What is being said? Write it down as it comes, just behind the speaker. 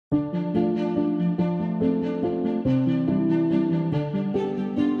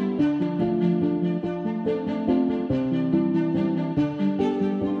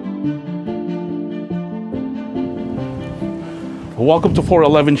Welcome to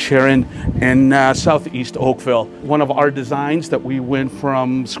 411 Sharon in Southeast Oakville. One of our designs that we went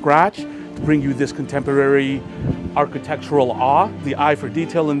from scratch to bring you this contemporary architectural awe. The eye for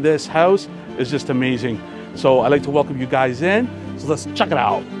detail in this house is just amazing. So I'd like to welcome you guys in. So let's check it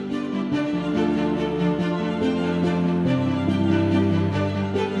out.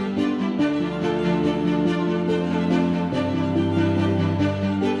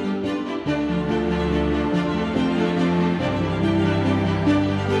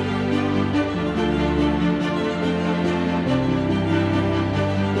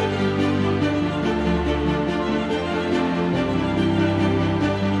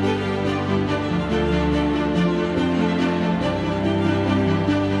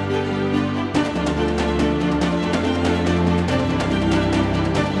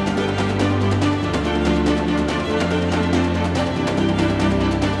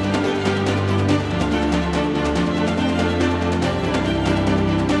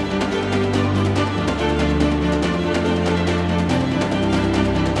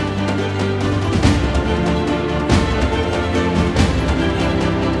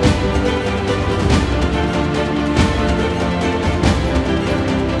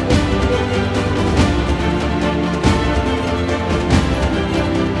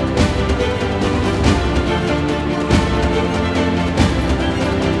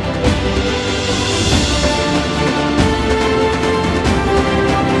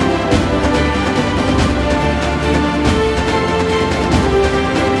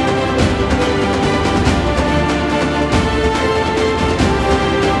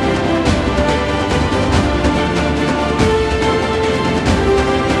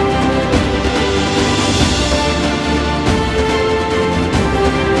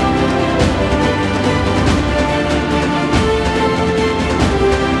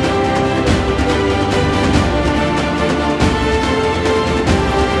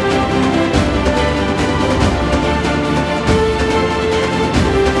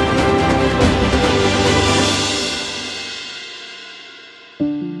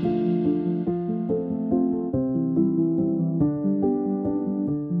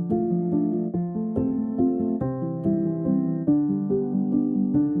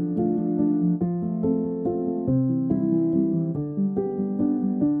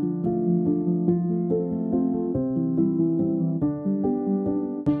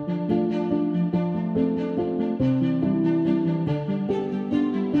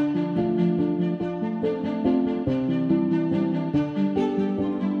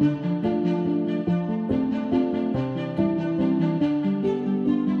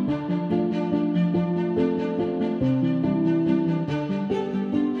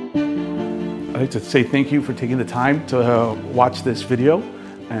 I'd like to say thank you for taking the time to watch this video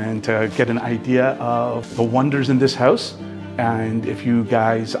and to get an idea of the wonders in this house. And if you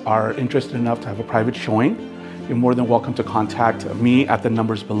guys are interested enough to have a private showing, you're more than welcome to contact me at the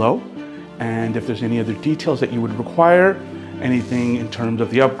numbers below. And if there's any other details that you would require, anything in terms of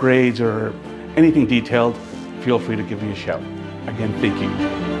the upgrades or anything detailed, feel free to give me a shout. Again, thank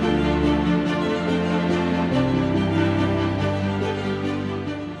you.